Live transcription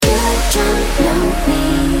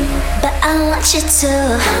I want you to.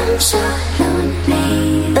 I'm so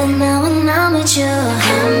lonely, but now when I'm with you,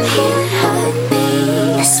 come here, hug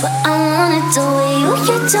me. That's what I wanna do with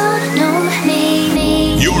you. You don't know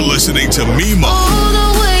me. You're listening to Mimo. Oh, the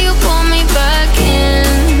way you pull me back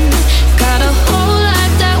in. Got a whole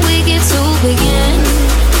lot that we get to begin.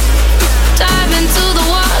 Dive into the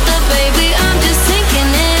water, baby. I'm just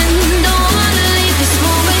sinking in. Don't wanna leave this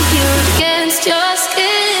moment here against your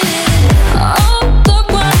skin. Oh, look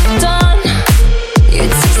what I've done.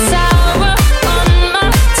 It's sour on my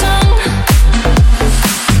tongue.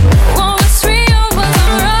 Oh, it's real, but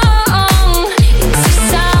I'm wrong. It's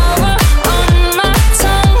sour on my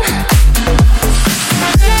tongue.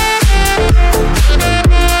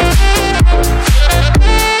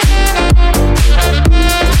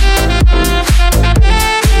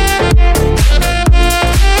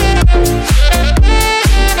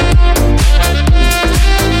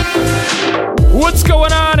 What's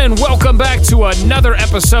going on, and welcome back to another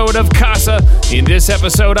episode of Casa. In this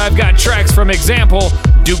episode, I've got tracks from Example,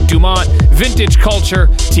 Duke Dumont, Vintage Culture,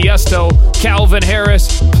 Tiesto, Calvin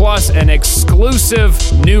Harris, plus an exclusive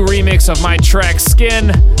new remix of my track Skin,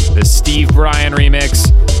 the Steve Bryan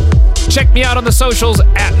remix. Check me out on the socials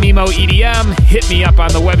at MimoEDM. Hit me up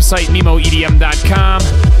on the website MimoEDM.com.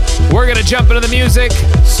 We're going to jump into the music,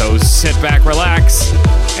 so sit back, relax,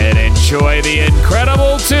 and enjoy the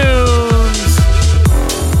incredible tunes.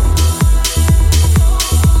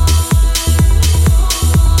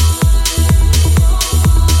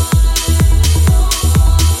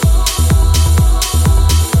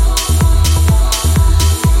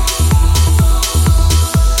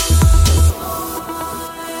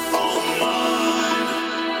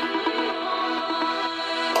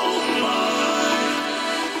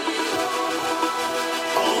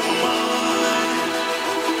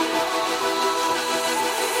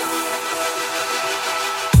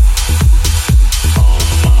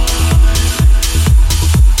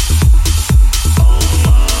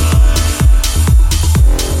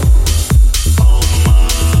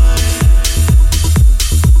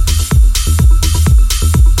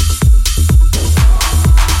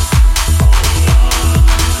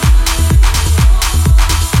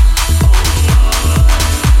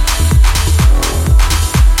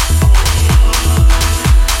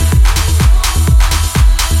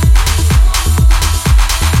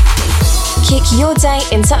 Kick your day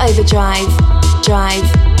into overdrive. Drive,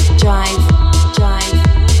 drive, drive,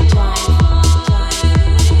 drive, drive.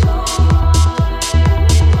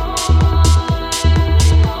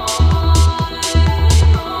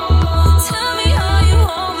 Tell me how you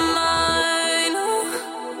hold mine.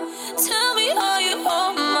 Tell me how you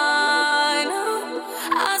hold mine.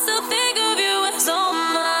 I still think of you as all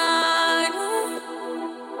mine.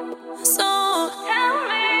 So tell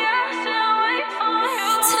me I still wait for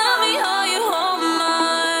you. Tell me how you hold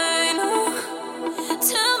mine.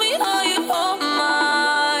 Tell me how you hold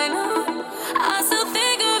mine. I still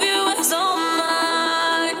think of you as all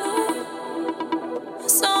mine.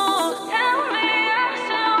 So tell me I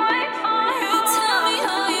still wait for you. Tell me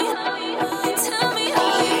how you. Tell me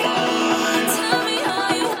how you. Tell me how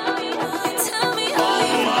you. Tell me how you. Tell me how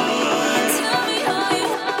you. Tell me how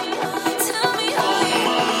you. Tell me how you. Tell me how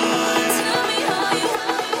you.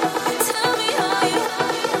 Tell me how you. Tell me how you.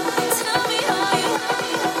 Tell me how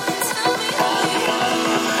you. Tell me how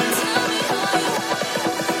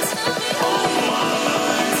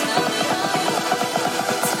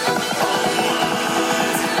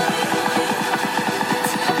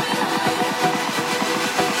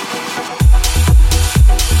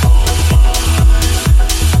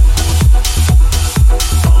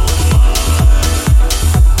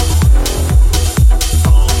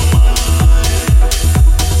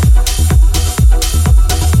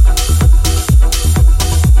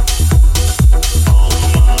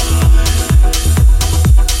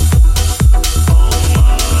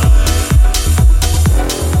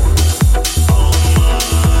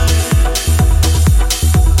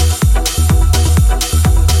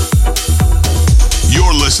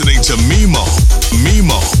You're listening to Mimo.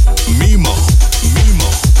 Mimo. Mimo. Mimo.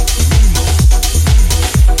 Mimo.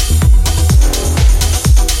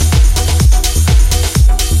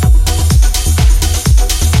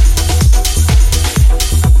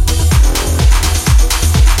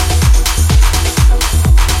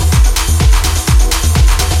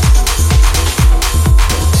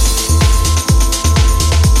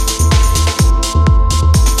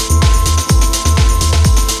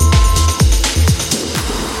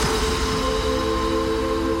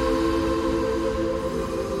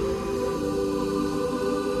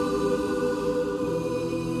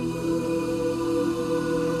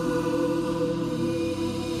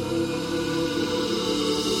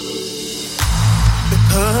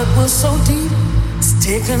 was so deep, it's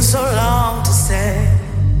taken so long to say.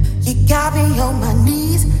 You got me on my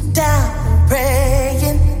knees, down and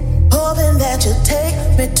praying, hoping that you'll take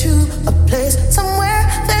me to a place somewhere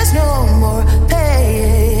there's no more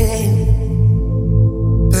pain.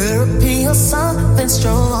 Therapy or something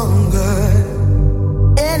stronger,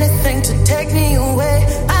 anything to take me away.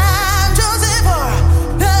 I'm choosing for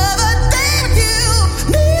another day with you.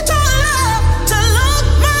 Need your love to look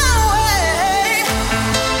my way.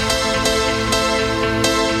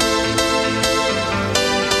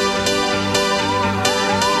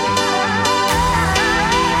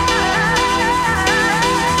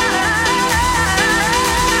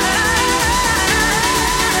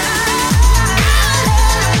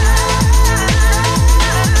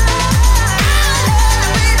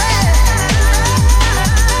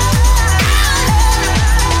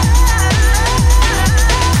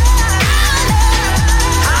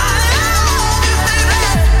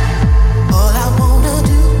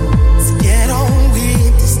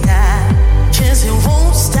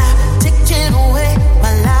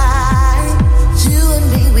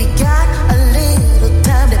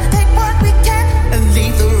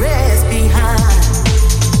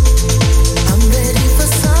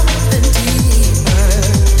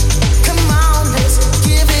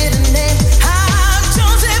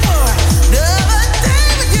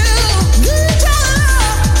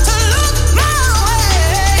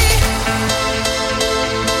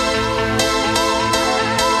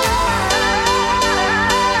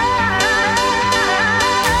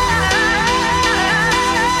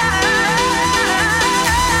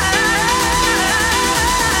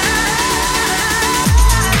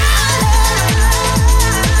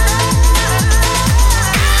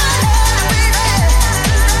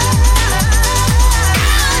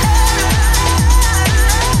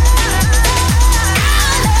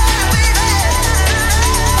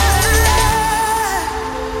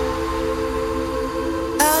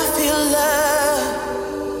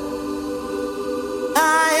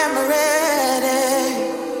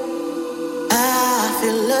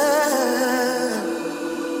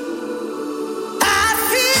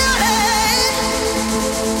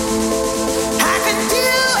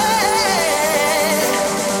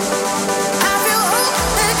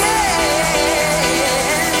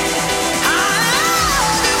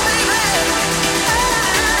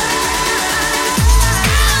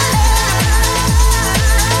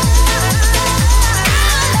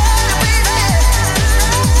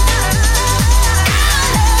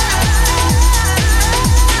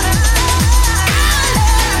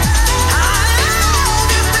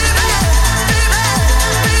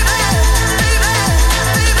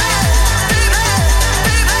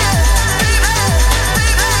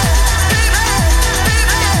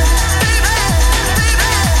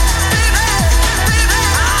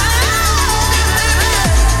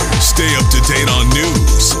 Stay up to date on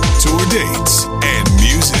news, tour dates, and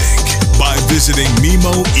music by visiting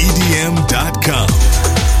MimoEDM.com.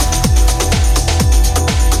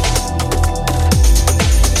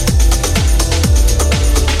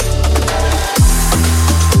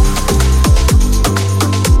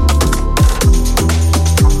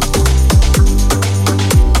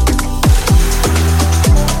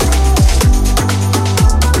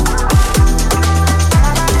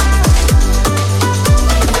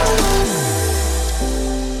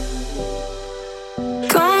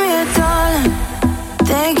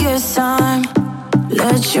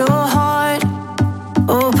 Let your heart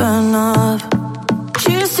open up.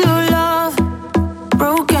 Cheers to love,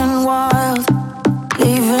 broken wild,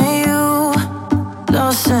 leaving you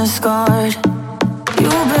lost and scarred.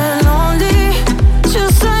 You've been lonely,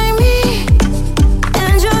 just like me,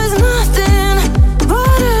 and just nothing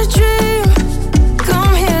but a dream.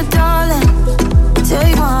 Come here, darling,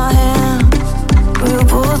 take my hand. We'll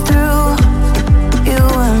pull through, you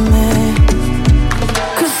and me.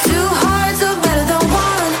 'Cause two hearts are better than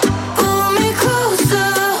one.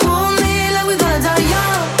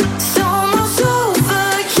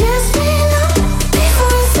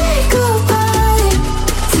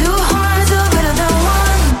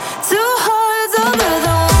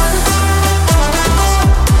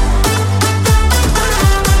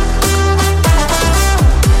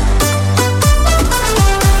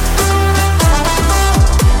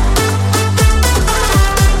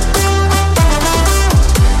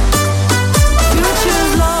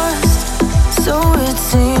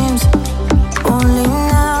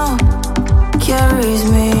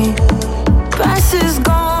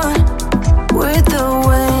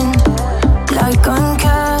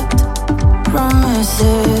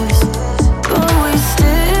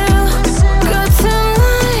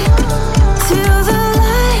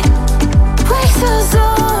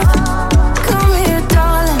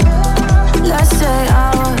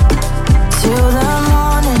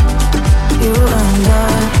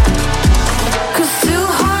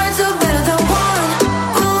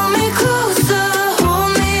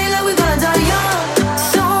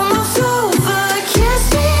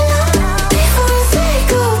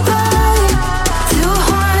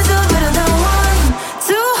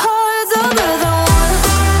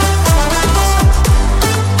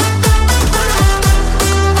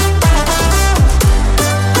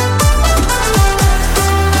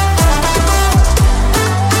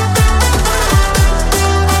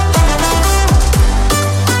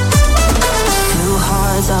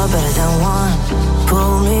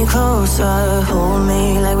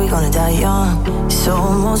 gonna die young. It's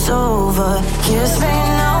almost over. Kiss me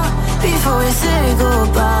now before we say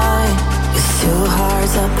goodbye. 'Cause two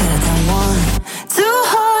hearts are better than one. Two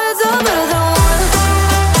hearts are better than one.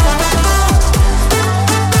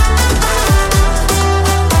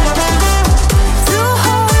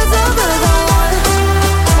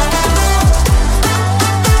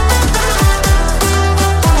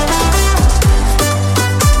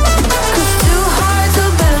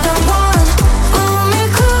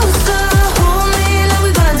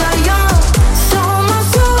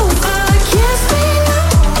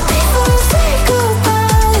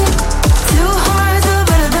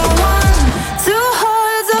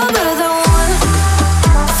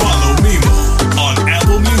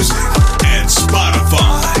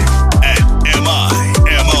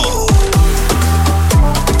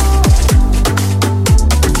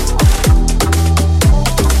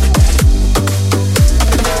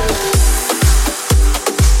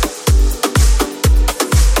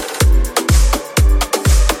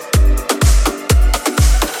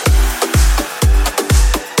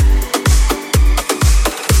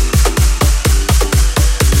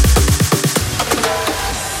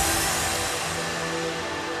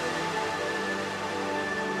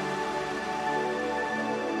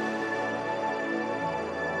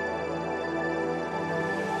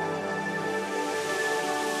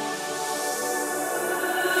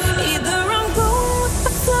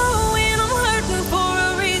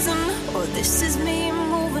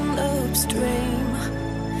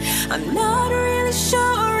 I'm not really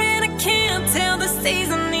sure and I can't tell the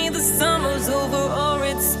season. Either summer's over or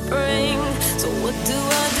it's spring. So what do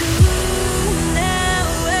I do now?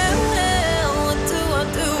 What do I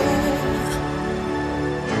do?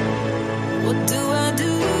 What do I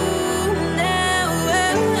do now?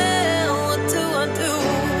 What do I do?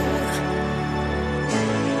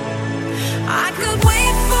 I could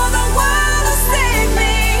wait for the world to save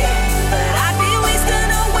me, but I'd be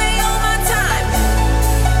wasting away all my time.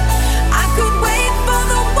 I could wait for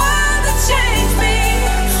the world to change me,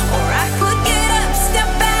 or I could get up,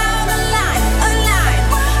 step out a line.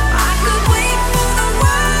 I could wait for the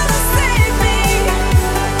world to save me.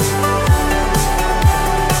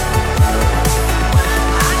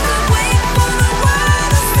 I could wait for the world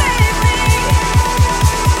to save me. I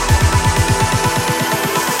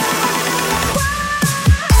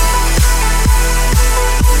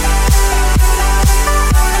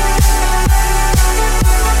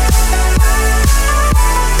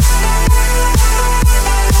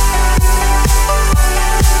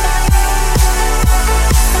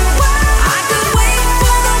could wait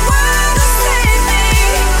for the world to save me.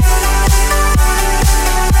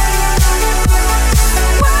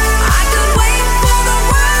 I could wait for the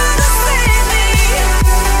world to save me.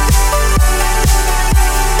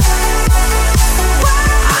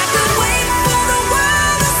 I could wait for the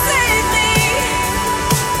world to save me.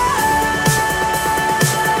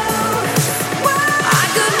 I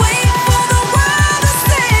could wait for the world to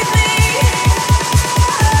save me.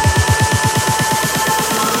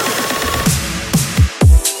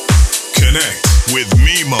 Connect with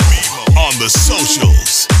Mimo on the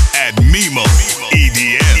socials at Mimo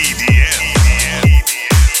EDM.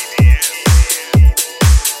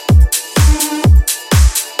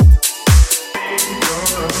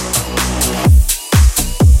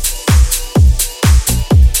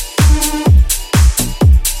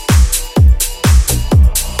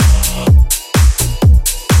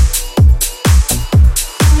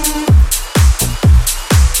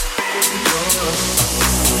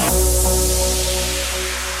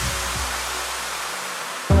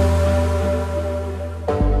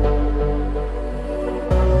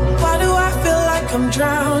 Why do I feel like I'm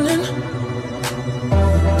drowning?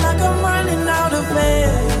 Like I'm running out of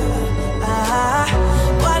air.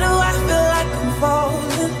 Why do I feel like I'm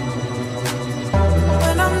falling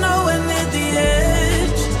when I'm nowhere near the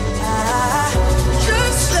edge?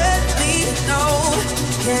 Just let me know.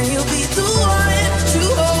 Can you be the one to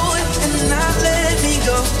hold and not let me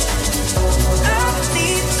go? I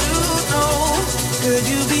need to know. Could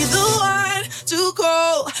you be the one to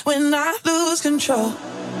call when I lose control?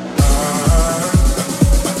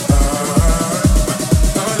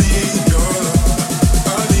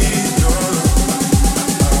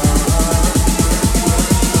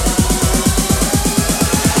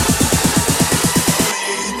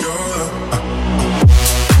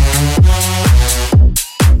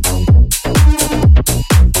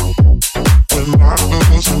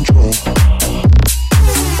 Control.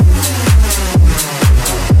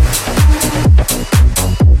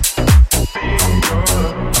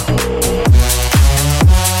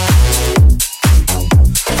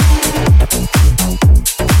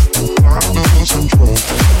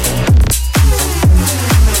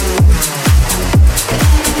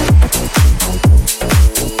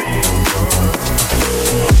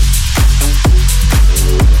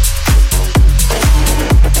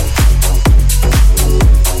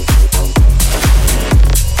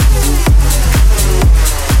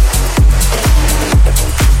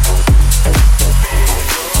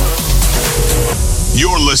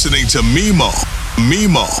 listening to Mimo.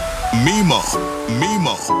 Mimo. Mimo.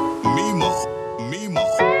 Mimo. Mimo. Mimo.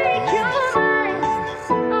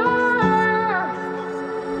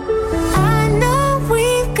 I know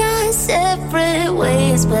we've gone separate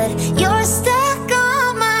ways, but you're stuck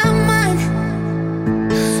on my mind.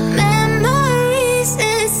 Memories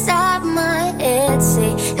inside my head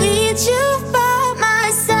say, need you by my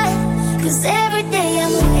side. 'Cause every day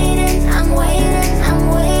I'm waiting, I'm waiting, I'm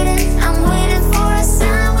waiting, I'm waiting for a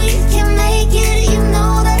sign we can make it. You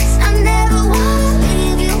know that I never wanna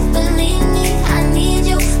leave you. Believe me, I need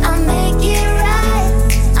you. I'll make it right.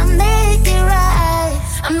 I'll make it right.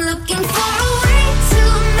 I'm looking for a way to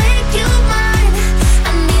make you mine.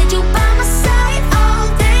 I need you by my side all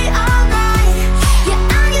day, all night. Yeah,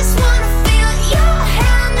 I just wanna feel your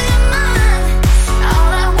hand in mine.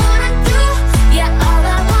 All I wanna do, yeah, all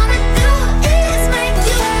I wanna do is make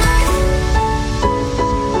you mine.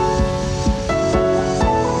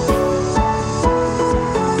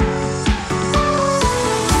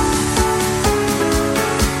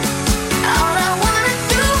 All I wanna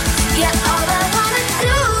do, yeah, all I wanna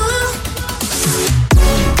do.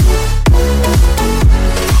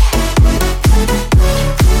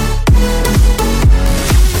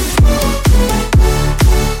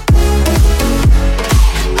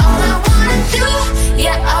 All I wanna do,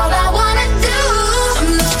 yeah, all I wanna do. I'm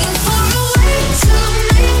looking for a way to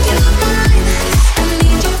make you mine. I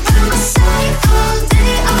need you by my side all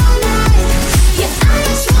day, all night. Yeah, I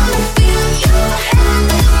just wanna feel your hand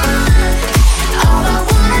in mine. All I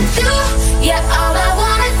wanna do, yeah, all I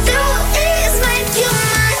wanna do is make you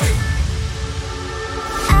mine.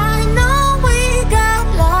 I know we got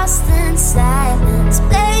lost in silence.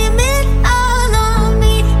 Blame it all on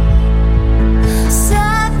me.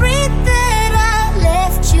 Sorry that I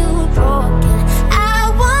left you broken. I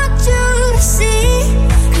want you to see.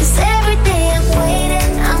 'Cause every day I'm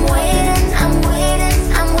waiting, I'm waiting, I'm waiting,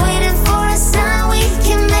 I'm waiting for a sign we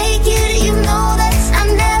can make it. You know that I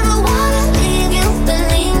never wanna leave you.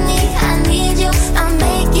 Believe me, I need you. I'll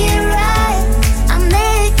make it right. I'll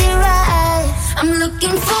make it right. I'm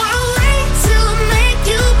looking for a way to make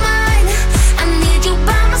you mine. I need you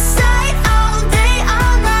by my side all day,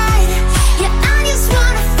 all night. Yeah, I just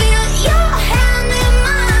wanna feel your hand in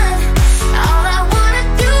mine. All I wanna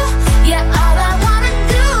do, yeah, all I wanna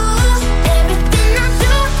do. Everything I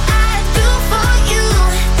do for you.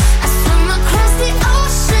 I swim across the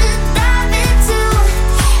ocean, dive into.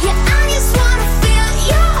 Yeah, I just wanna feel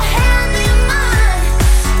your hand in mine.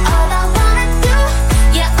 All I wanna do,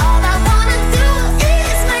 yeah, all I wanna do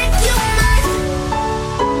is make you mine.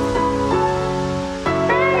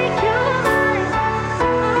 Make you mine.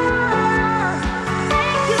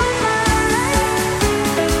 Make you mine.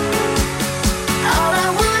 All I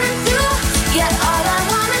wanna do, yeah, all I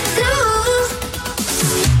wanna do.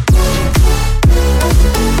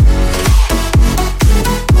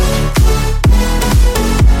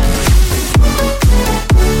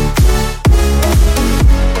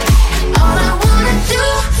 All I wanna do,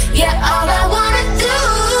 yeah, all I wanna do.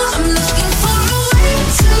 I'm looking for a way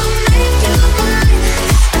to make you mine.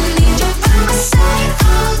 I need you by my side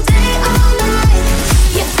all day, all night.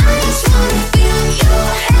 Yeah, I just wanna feel your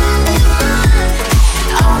hand in mine.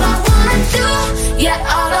 All I wanna do, yeah,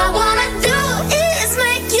 all I wanna do is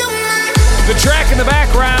make you mine. The track in the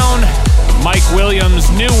background, Mike Williams'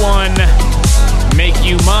 new one, Make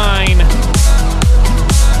You Mine.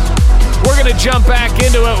 We're going to jump back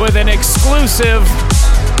into it with an exclusive.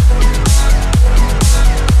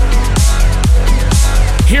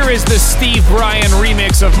 Here is the Steve Bryan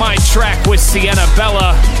remix of my track with Sienna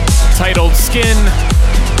Bella, titled Skin.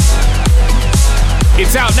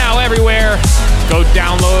 It's out now everywhere. Go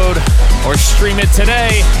download or stream it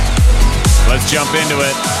today. Let's jump into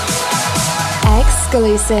it.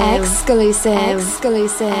 Exclusive. Exclusive.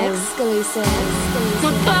 Exclusive. Exclusive.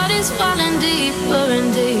 My body's falling deeper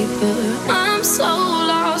and deeper. I'm so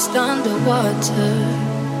lost underwater,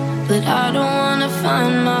 but I don't wanna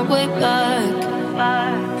find my way back.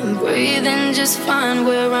 I'm breathing just fine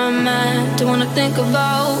where I'm at. Don't wanna think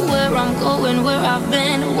about where I'm going, where I've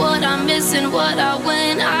been, what I'm missing, what I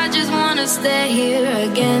win. I just wanna stay here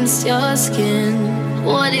against your skin.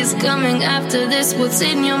 What is coming after this? What's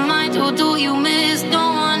in your mind? Who do you miss?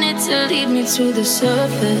 Don't want it to lead me to the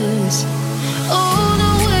surface. Oh,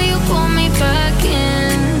 the way you pull me back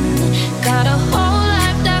in. Got a whole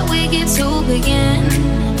life that we get to begin.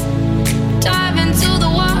 Dive into the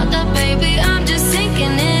water, baby, I'm just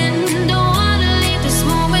sinking in. Don't wanna leave this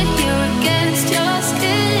moment here against your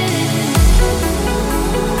skin.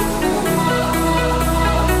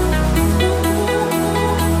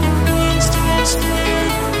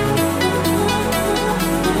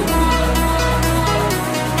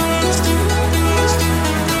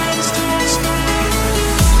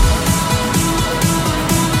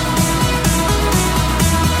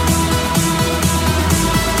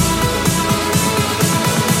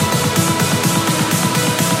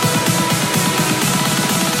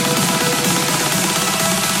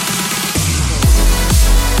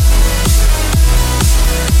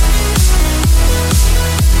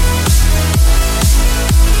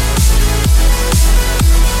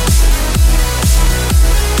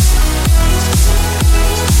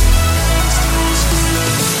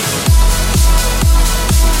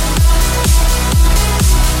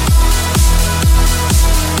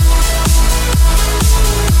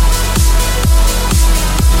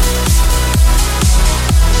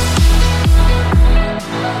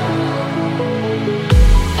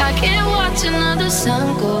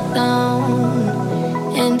 down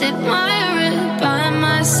and admire it by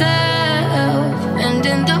myself. And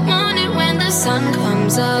in the morning when the sun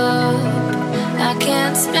comes up, I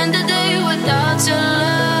can't spend a day without your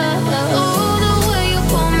love. Oh, the way you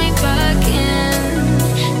pull me back in,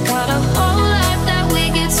 got a whole life that we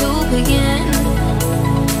get to begin.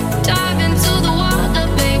 Dive into the water,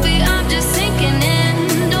 baby, I'm just sinking in.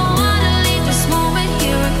 Don't wanna leave this moment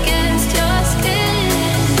here against your skin.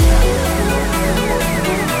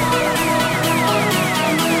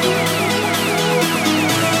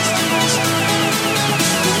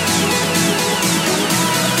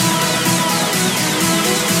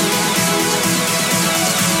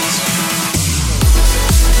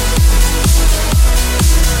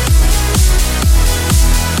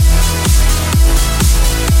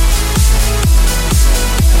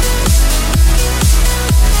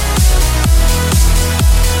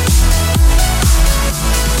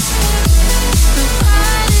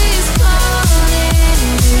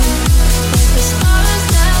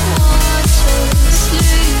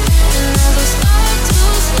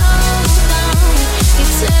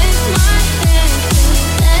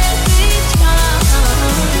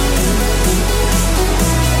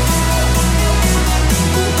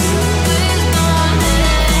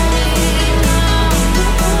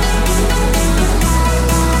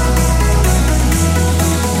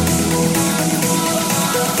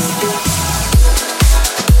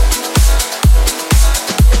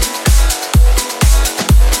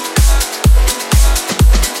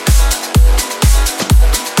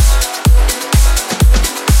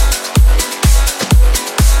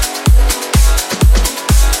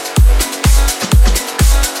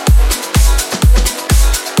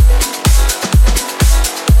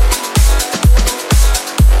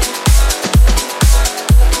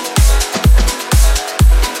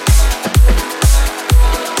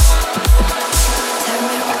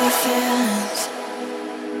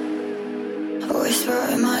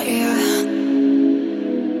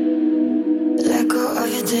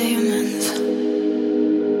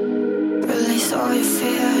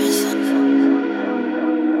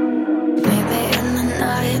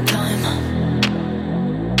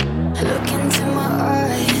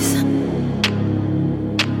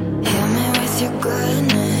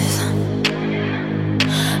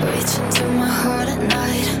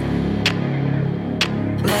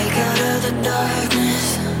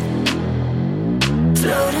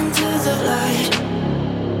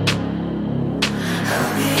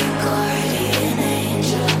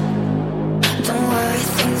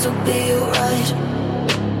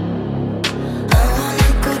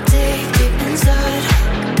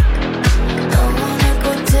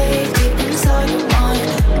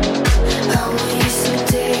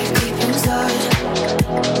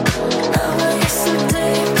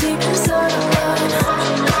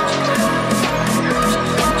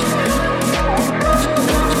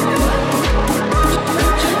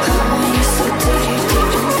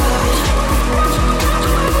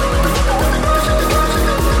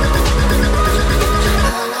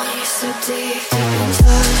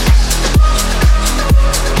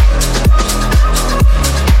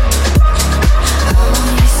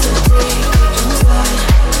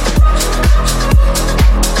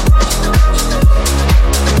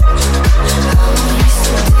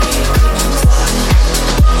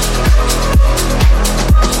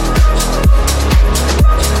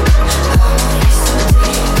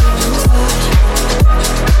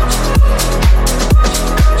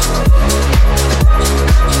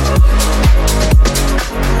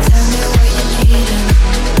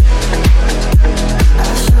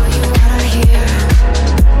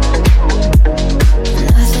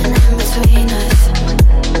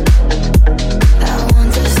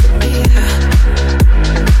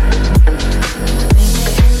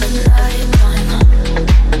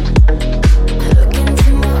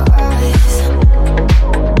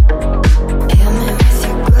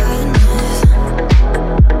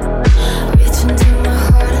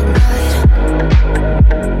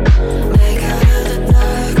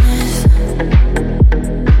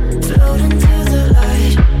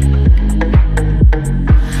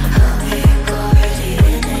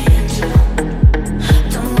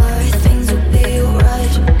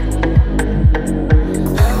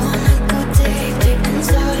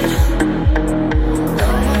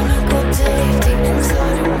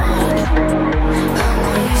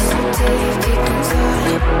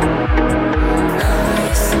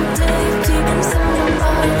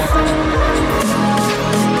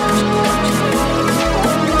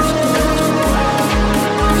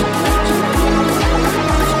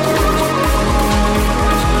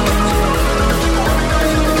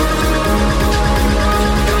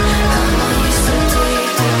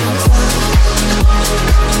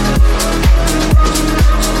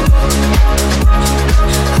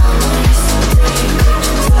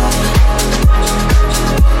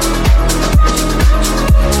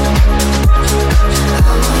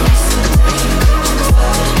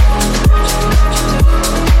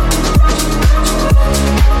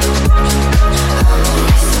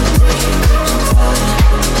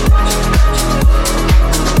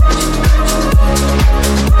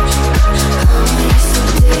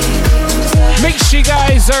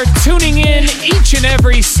 guys are tuning in each and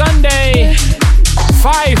every Sunday,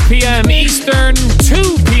 5 p.m. Eastern,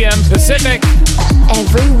 2 p.m. Pacific.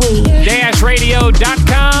 Every week.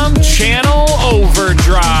 DashRadio.com, Channel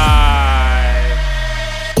Overdrive.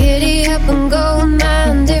 Giddy up and go,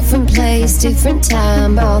 man. Different place, different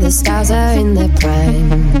time. All the stars are in their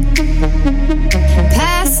prime.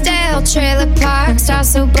 Pastel trailer park, stars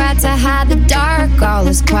so bright to hide the dark. All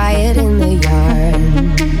is quiet in the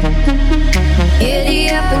yard. Giddy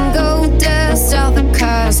up and go, dust. All the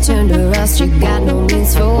cars turn to rust. You got no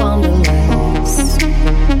means for wanderlust.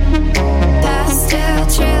 Pastel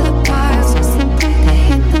trailer park, stars so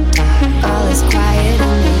bright in the dark. All is quiet in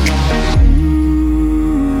the yard.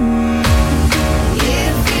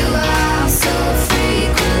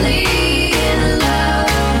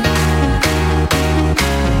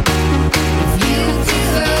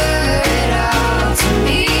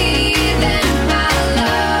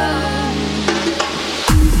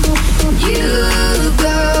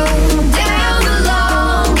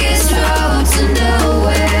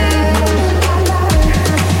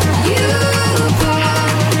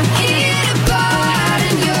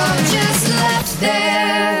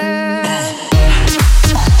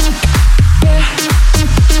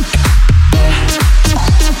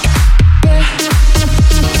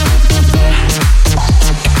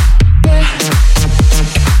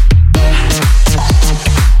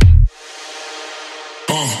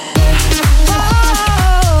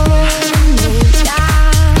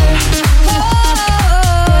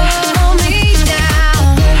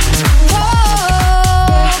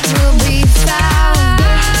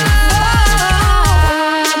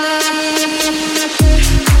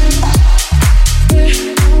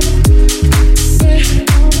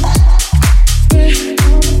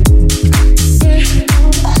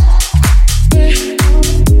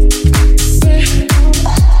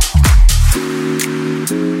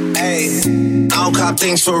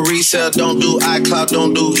 Things for resale, don't do iCloud,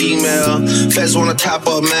 don't do email. Feds wanna top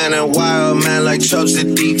up, man, and wire, man, like Chubbs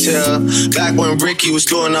did detail. Back when Ricky was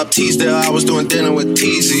doing up Teasdale, I was doing dinner with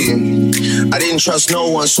Teasy. I didn't trust no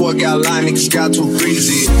one, swore got line, niggas got too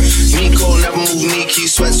greasy. Nico never move Nike,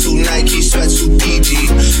 sweatsuit Nike, sweatsuit DG.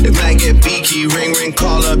 If man get beaky, ring,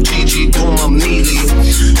 call up Gigi, do him up neatly.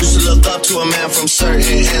 Used to look up to a man from certain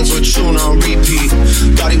ends with tune on repeat.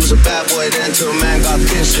 Thought he was a bad boy then till man got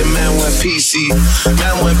pinched and man went PC.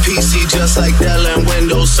 Man went PC just like Dell and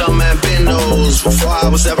Windows, some man been those. Before I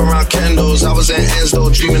was ever around Kendall's, I was in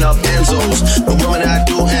Enzo, dreaming up Enzo's. The woman I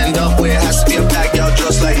do end up with has to be a backyard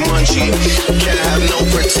just like Munchie. Can't have no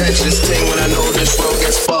pretentious thing when I know this road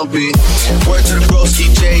gets bumpy. Word to the broski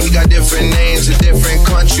J, he got different names in different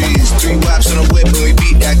countries. 3 whaps in a whip and we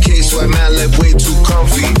beat that case where man live way too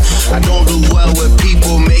comfy. I don't do well with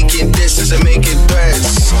people making disses and making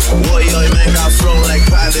threats. Warrior man got flown like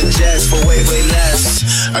private jets for way less.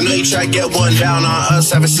 I know you try to get one down on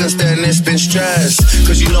us, ever since then it's been stress.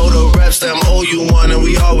 Cause you know the reps, them owe you one and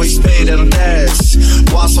we always pay them debts.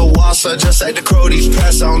 Wassa, just like the Crody's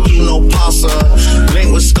press, I don't do no pasta.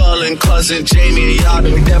 Link with Skull and cousin Jamie, y'all to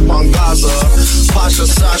be deaf on Gaza. Pasha,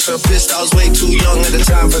 Sasha, pissed I was way too young at the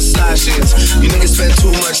time for slashes. You niggas spend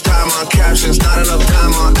too much time on captions, not enough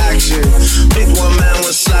time on action. Pick one man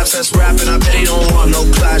with slaps that's rapping, I bet he don't want no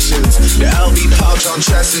clashes. The LB pouch on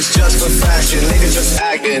chest is just for fashion, niggas just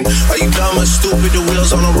acting. Are you dumb or stupid? The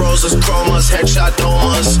wheels on the roads, there's chromas, headshot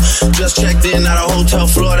domas. Just checked in at a hotel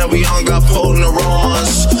floor that we on, got potent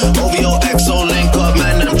aromas. OVO XO link up,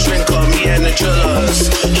 man, them drink up, me and the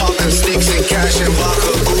drillers. Hawking sticks and cash and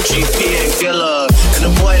vodka, Gucci, P and Gilla. And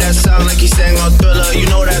the boy that sound like he sang on Thriller, you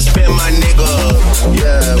know that's been my nigga.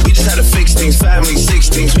 Yeah, we just had to fix things, family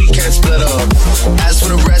 16s, we can't split up. As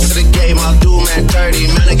for the rest of the game, I'll do man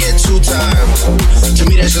 30, man, I get 2 times. To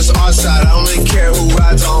me, that's just our side, I don't really care who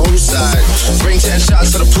rides on whose side. Bring 10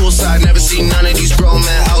 shots to the poolside, never see none of these grown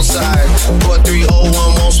men outside. 4301,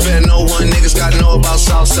 won't spare no one, niggas gotta know about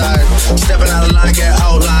Southside. Stepping out of line, get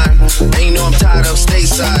outline, and you know I'm tired of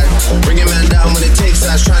stateside. Bringing man down when it takes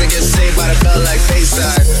sides, trying to get saved by the bell like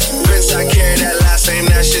Bayside. Prince, I carry that last name,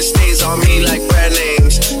 that shit stays on me like brand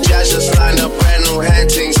names. Jazz just lined up brand new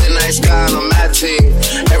hantings, the nice guy on a mad team.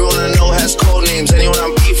 Everyone I know has code names, anyone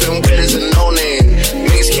I'm beefing with is a no name.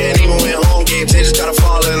 Niggas can't even win home games, they just gotta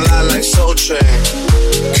fall in line like Soul Train.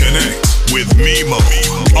 Connect with Mimo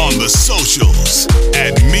on the socials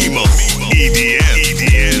at Mimo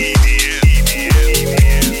EDM.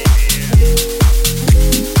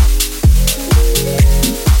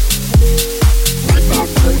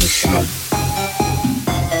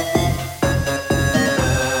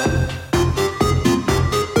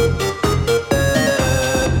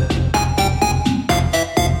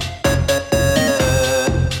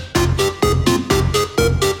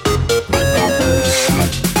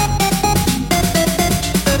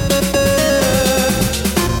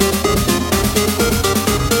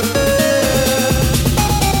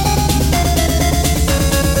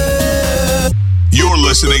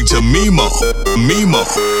 listening to Mimo. Mimo.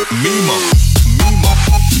 Mimo. Mimo.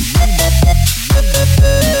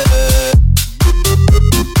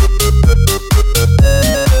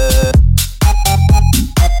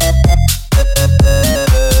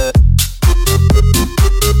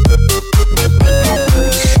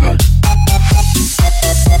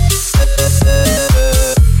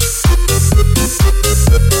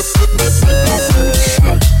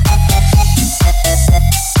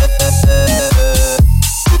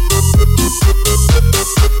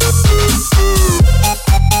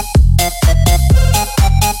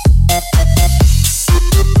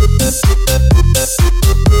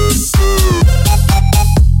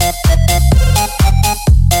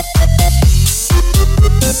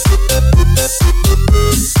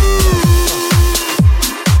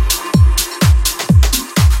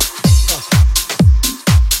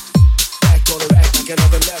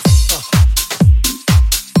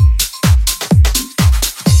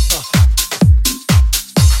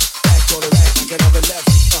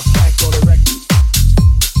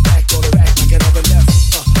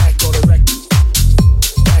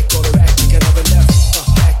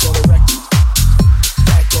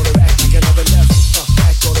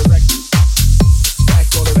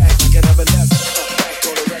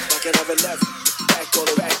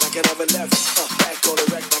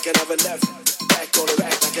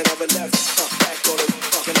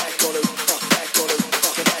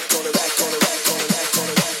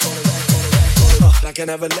 I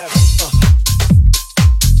never left.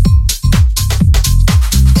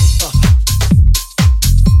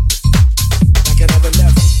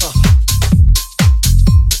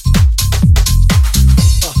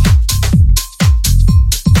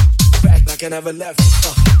 Like I never left. Back like I never left.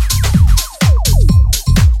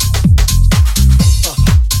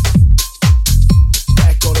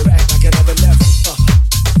 Back on the rack like I never left. Like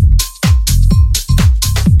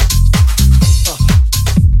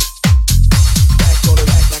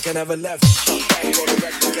I never left. Back on the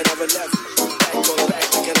rack like I never left. Back on the rack like I never left. Back on the rack like I never left. Back on the rack like I never left. Back on the rack on the like I never left. Like I never left. Like I never left. Back on the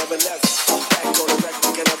rack like I never left. Back on the rack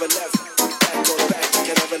like I never left.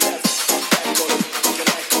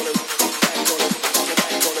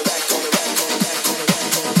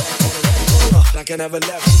 Like I never left. Like I never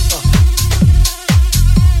left.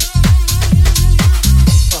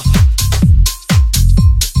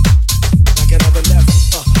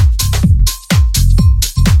 Like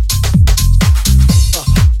I never left.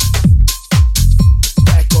 Back on the rack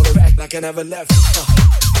like I never left. Back on the rack like I never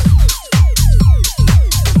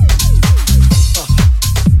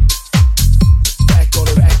left. Back on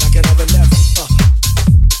the rack like I never left.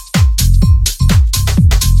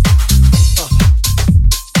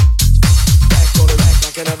 Back on the rack like I never left. Back on the rack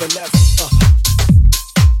like I never left. Back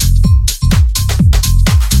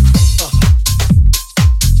on the rack like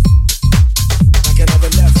I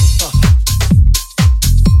never left.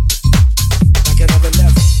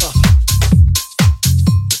 Back on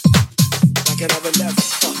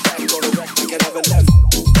the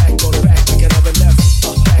rack like I never left. Back on the rack like I never left. Back on the rack like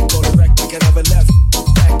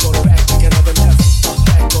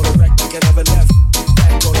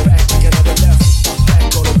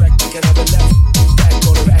I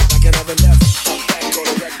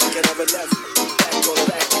never left. Back on the rack like I never left. Back on the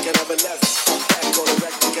rack like I never left. Back on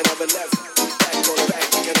the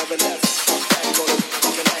rack like I never left.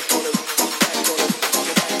 Back on the rack on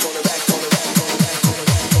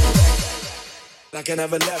the like I never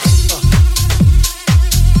left.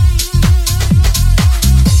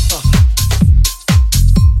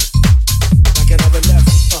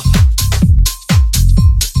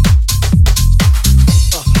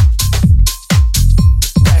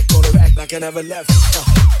 Like I never left. Back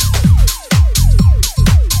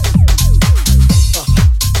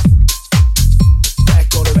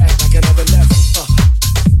on the rack like I never left. Back on the rack like I never left.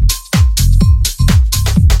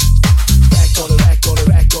 Back on the rack on the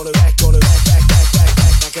rack on the rack on the rack back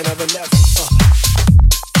like I never left.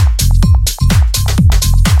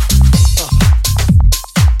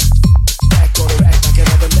 Back on the rack like I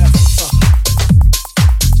never left.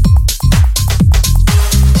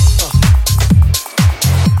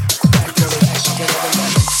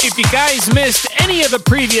 If you guys missed any of the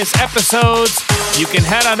previous episodes, you can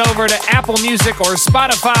head on over to Apple Music or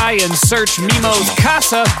Spotify and search Mimo's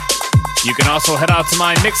Casa. You can also head out to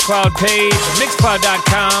my Mixcloud page,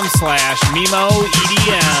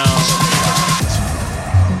 mixcloud.com/MimoEDM.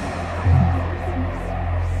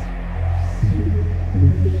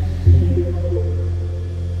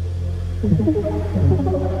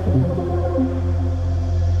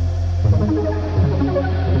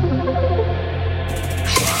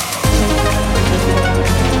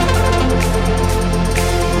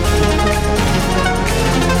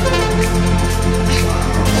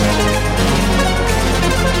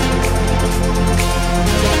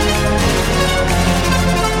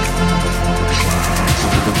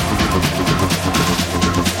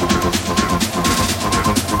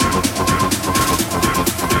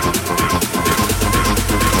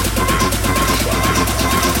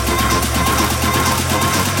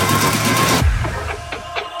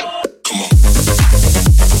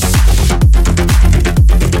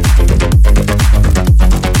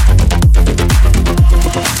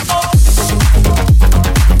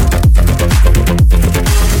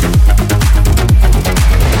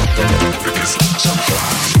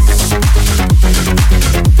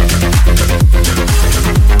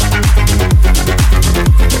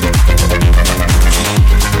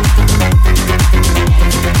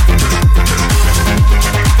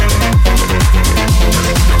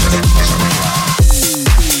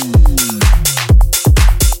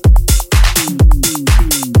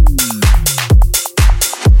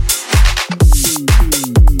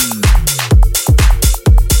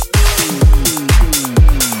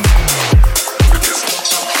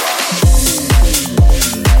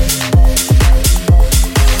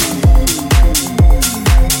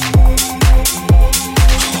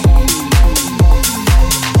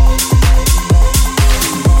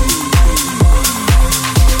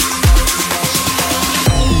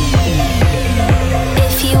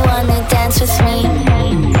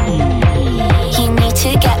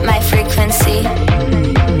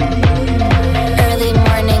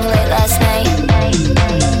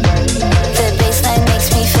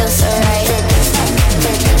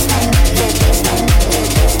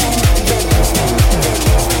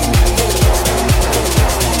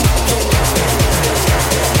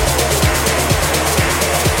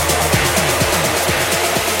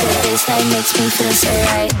 me feel so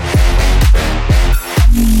right.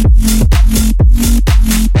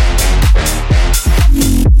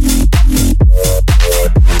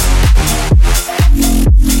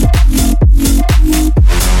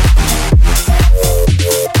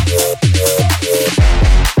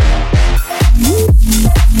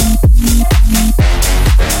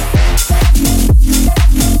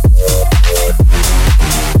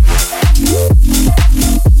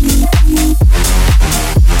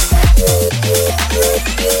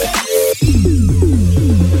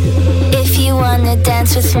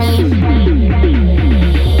 With me,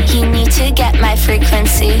 you need to get my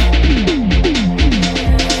frequency.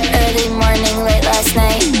 Early morning, late last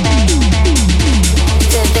night.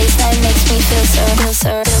 The bassline makes me feel so, feel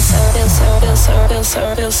so, feel so, feel so, feel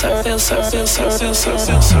so, feel so, feel so, feel so, feel so,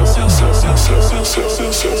 feel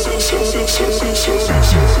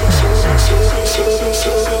so,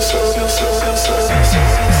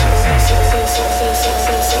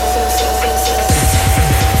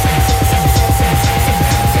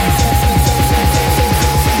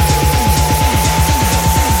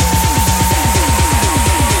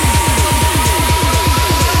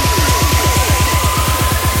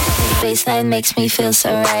 baseline makes me feel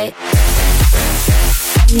so right.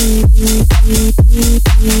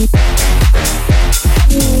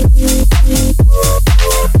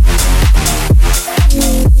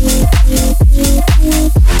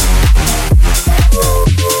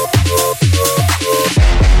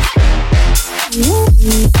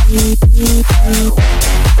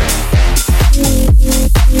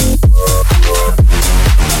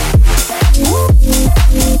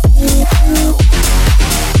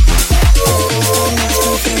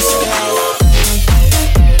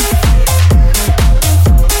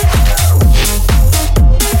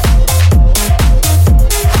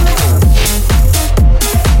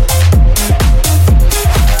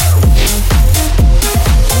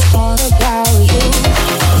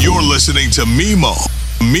 Listening to Mimo,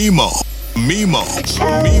 Mimo, Mimo,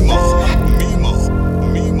 Mimo, Mimo,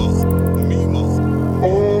 Mimo, Mimo.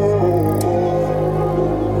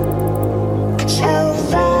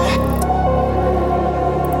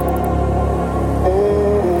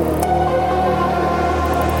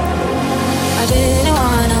 I didn't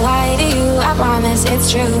wanna lie to you, I promise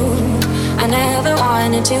it's true. I never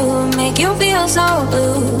wanted to make you feel so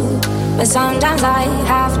blue, but sometimes I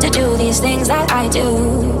have to do these things that I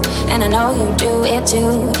do. And I know you do it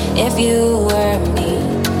too. If you were me,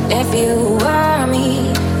 if you were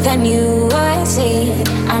me, then you would see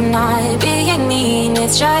I'm not being mean,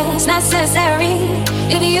 it's just necessary.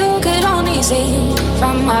 If you could only see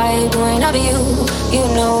from my point of view, you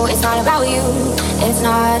know it's not about you, it's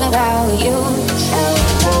not about you.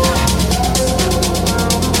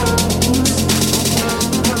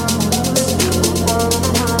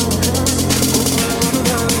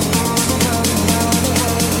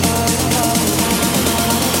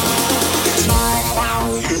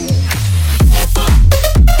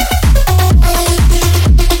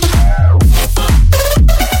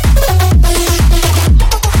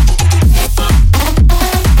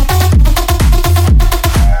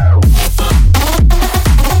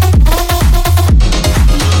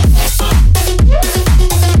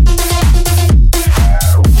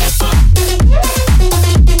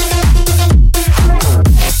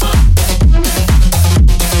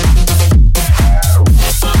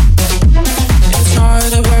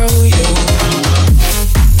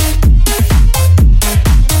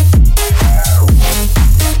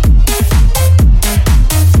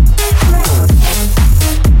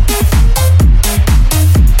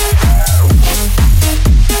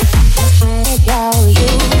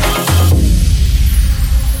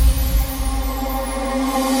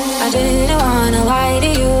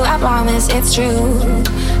 It's true.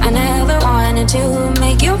 I never wanted to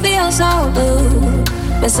make you feel so blue,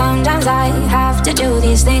 but sometimes I have to do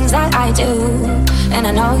these things that I do. And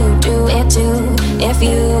I know you do it too. If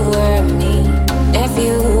you were me, if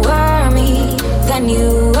you were me, then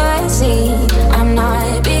you would see I'm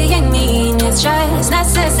not being mean, it's just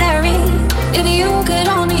necessary. If you could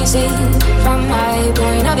only see from my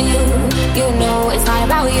point of view, you know it's not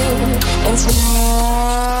about you, it's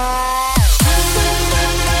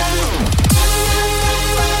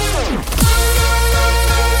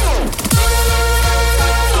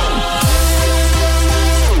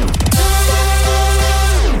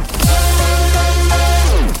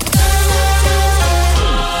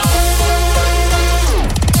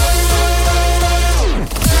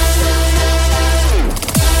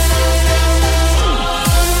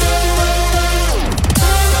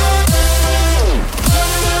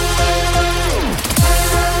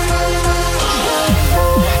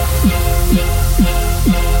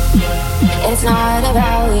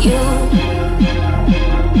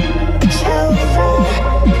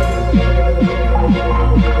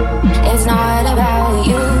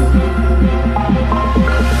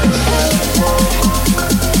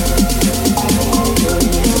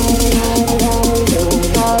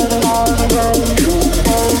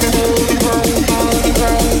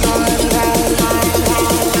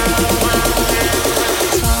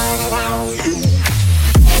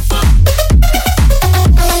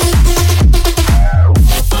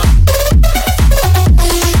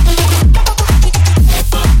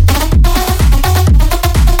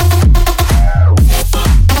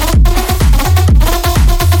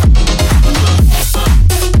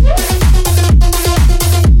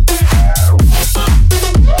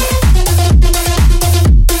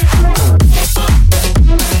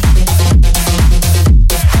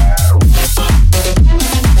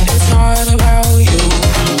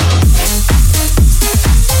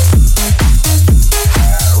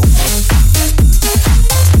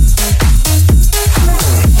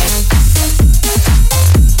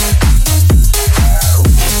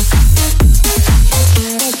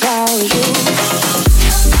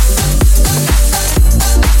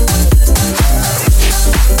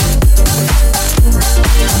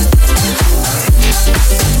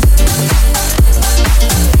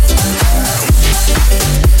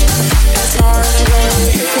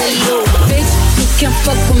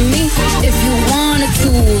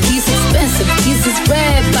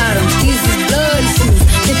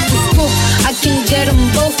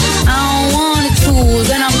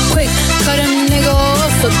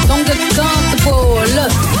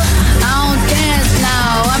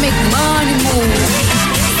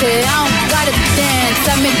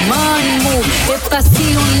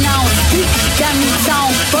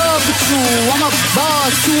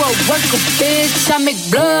hard worker, bitch. I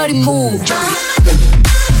make bloody moves.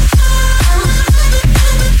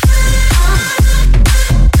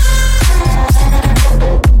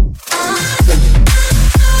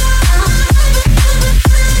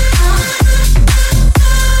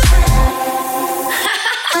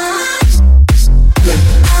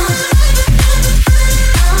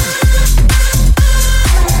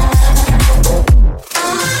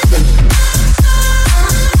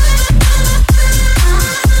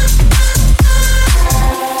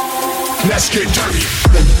 Let's get dirty.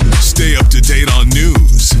 Stay up to date on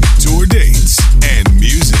news, tour dates, and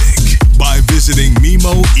music by visiting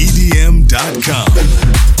MimoEDM.com.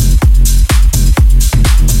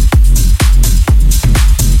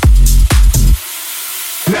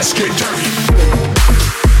 Let's get dirty.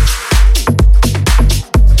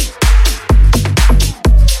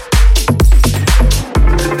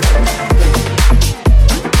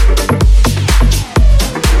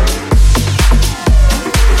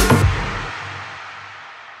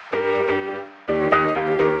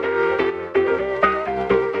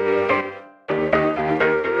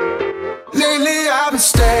 Lately I've been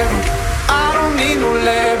stable, I don't need no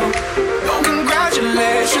label. No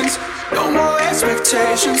congratulations, no more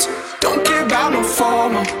expectations. Don't care about no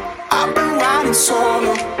formal, I've been riding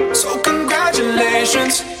solo. So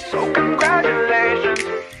congratulations, so congratulations.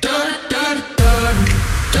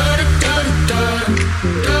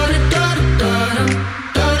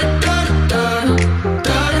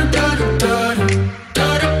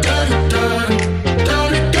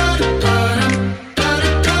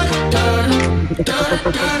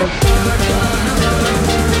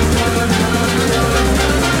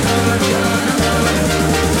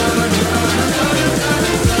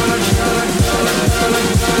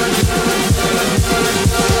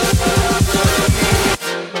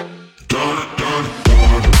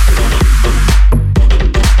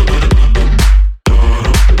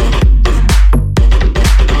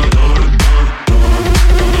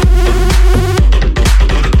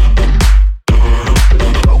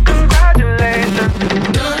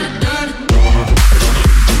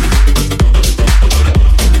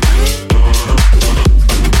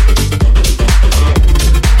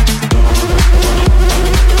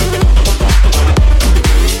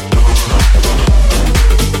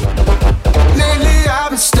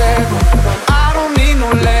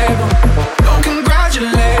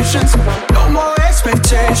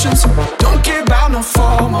 Don't care about no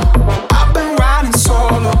formal, I've been riding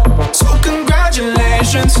solo. So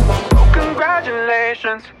congratulations, oh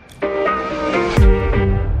congratulations.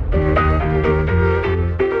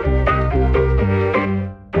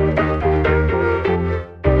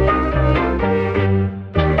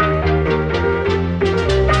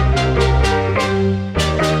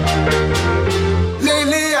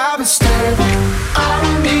 Lately I've been stable, I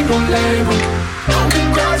don't need no label. No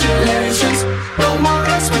congratulations, no more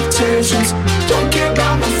expectations. Don't care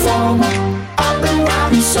about no formal, I've been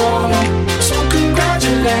riding solo. So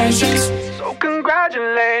congratulations, so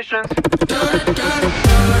congratulations. Congratulations.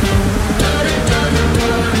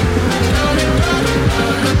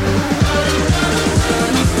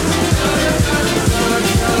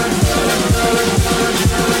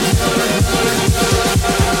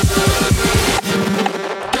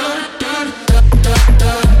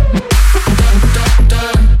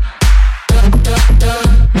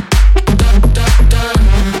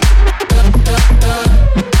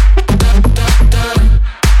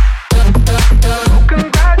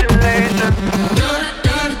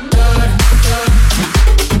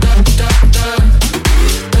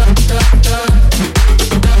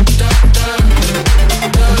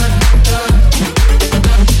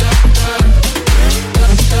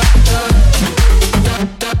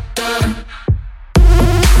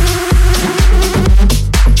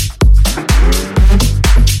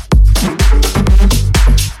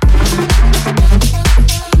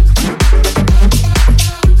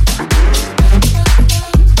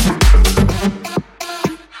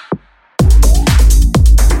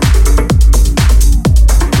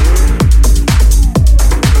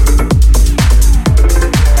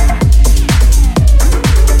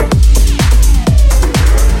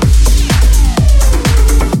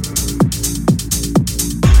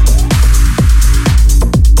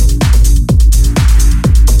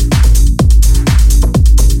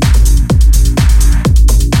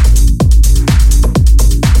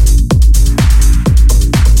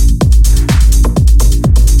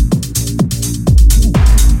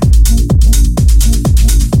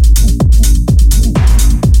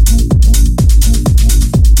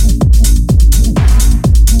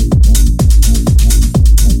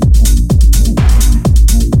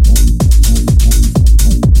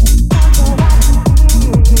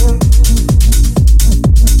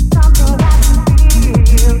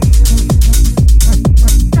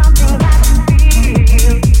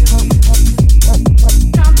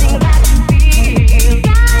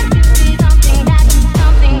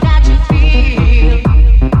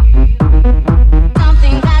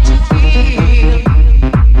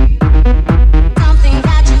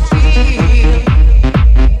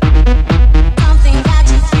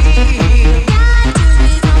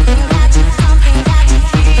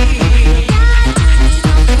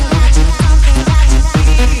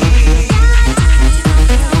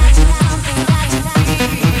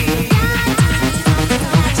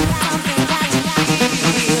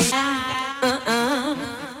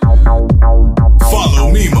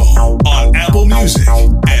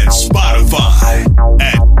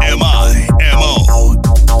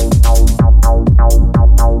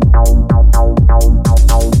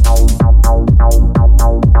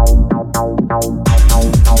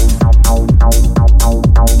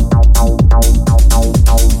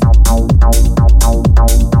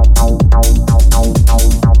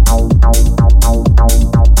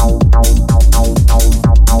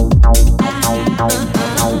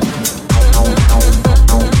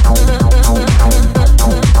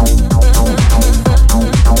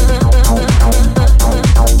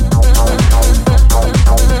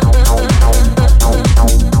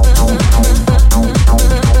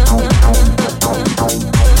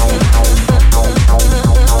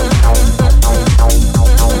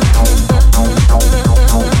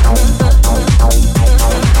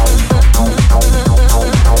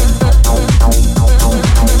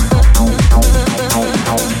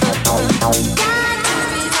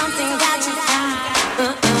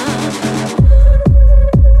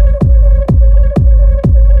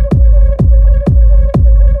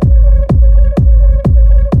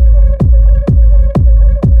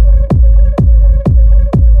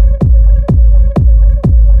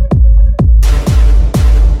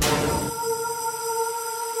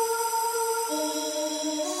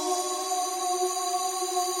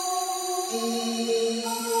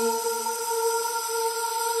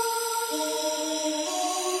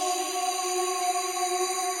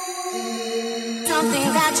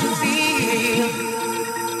 something that you feel,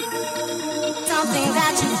 something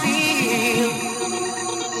that you feel,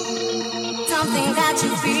 something that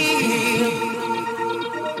you feel,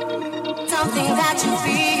 something that you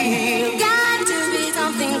feel. Got to be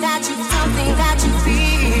something that you feel, something that you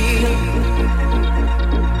feel,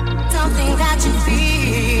 something that you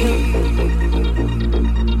feel,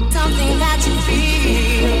 something that you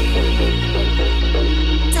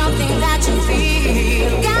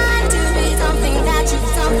feel. Got to be something that you feel. Got to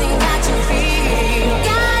be something that you feel.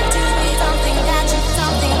 Got to be something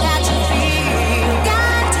that you feel.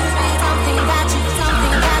 Got to be something that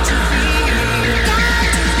you feel. Got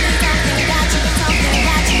to be something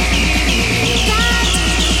that you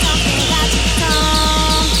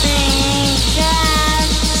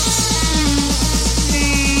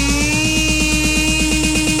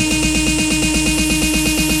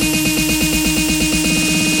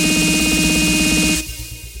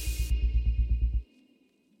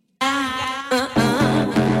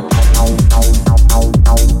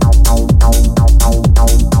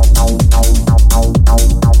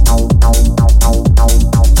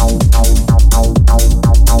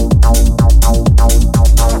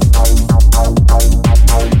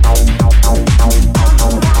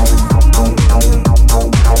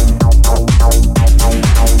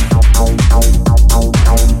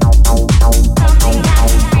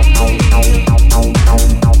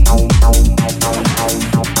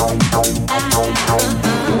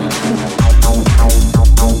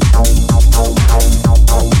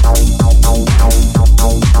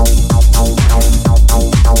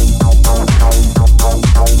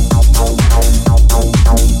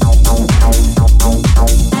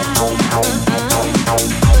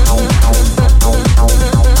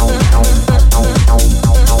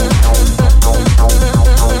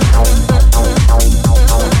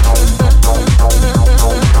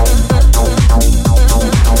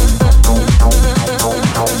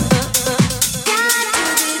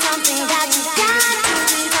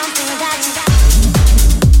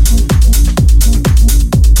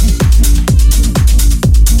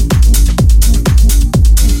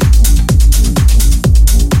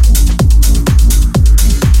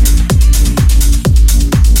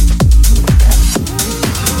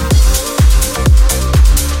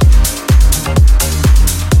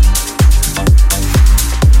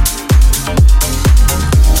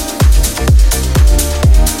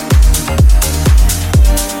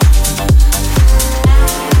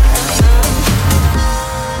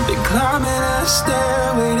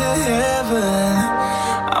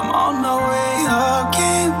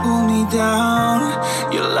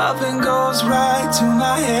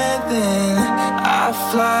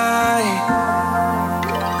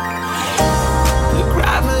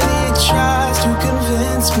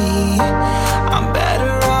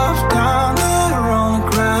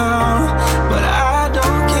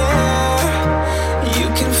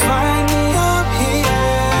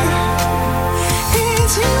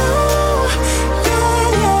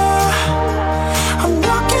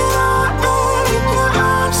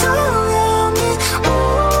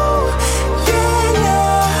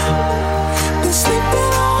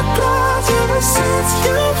Sleeping on clouds.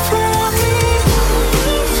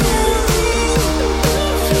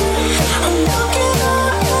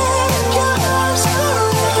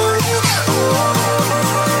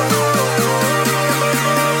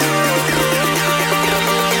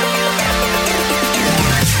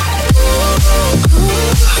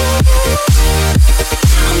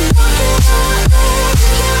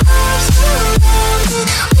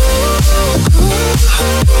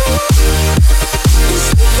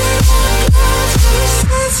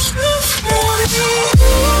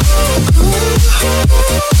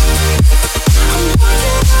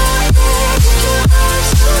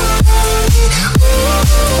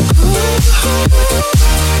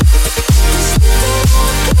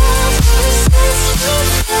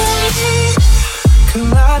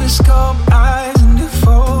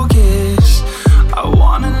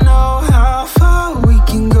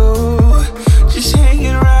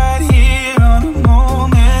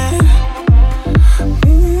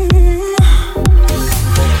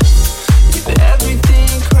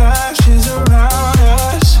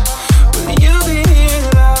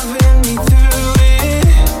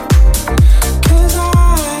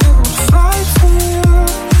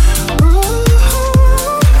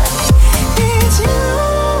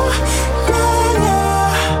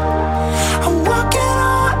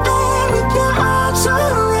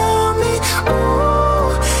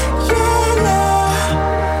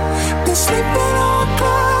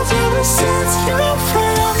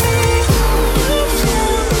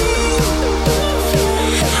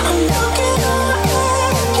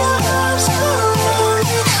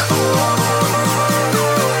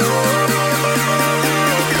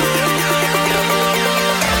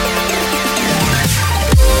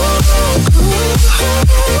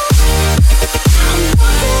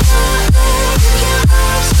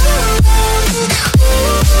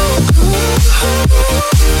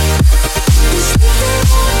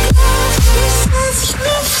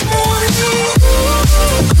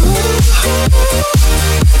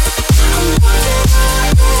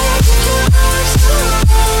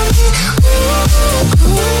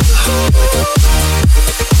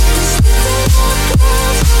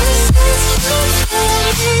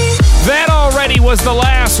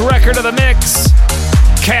 record of the mix,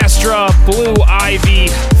 Castra Blue Ivy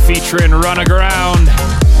featuring Run Aground,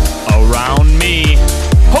 Around Me.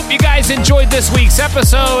 Hope you guys enjoyed this week's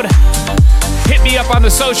episode. Hit me up on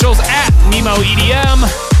the socials at Nemo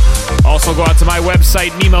EDM. Also go out to my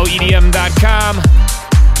website, nemoedm.com.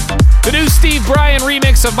 The new Steve Bryan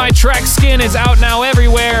remix of my track Skin is out now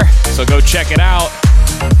everywhere, so go check it out.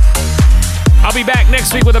 I'll be back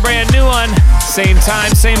next week with a brand new one. Same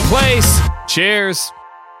time, same place. Cheers.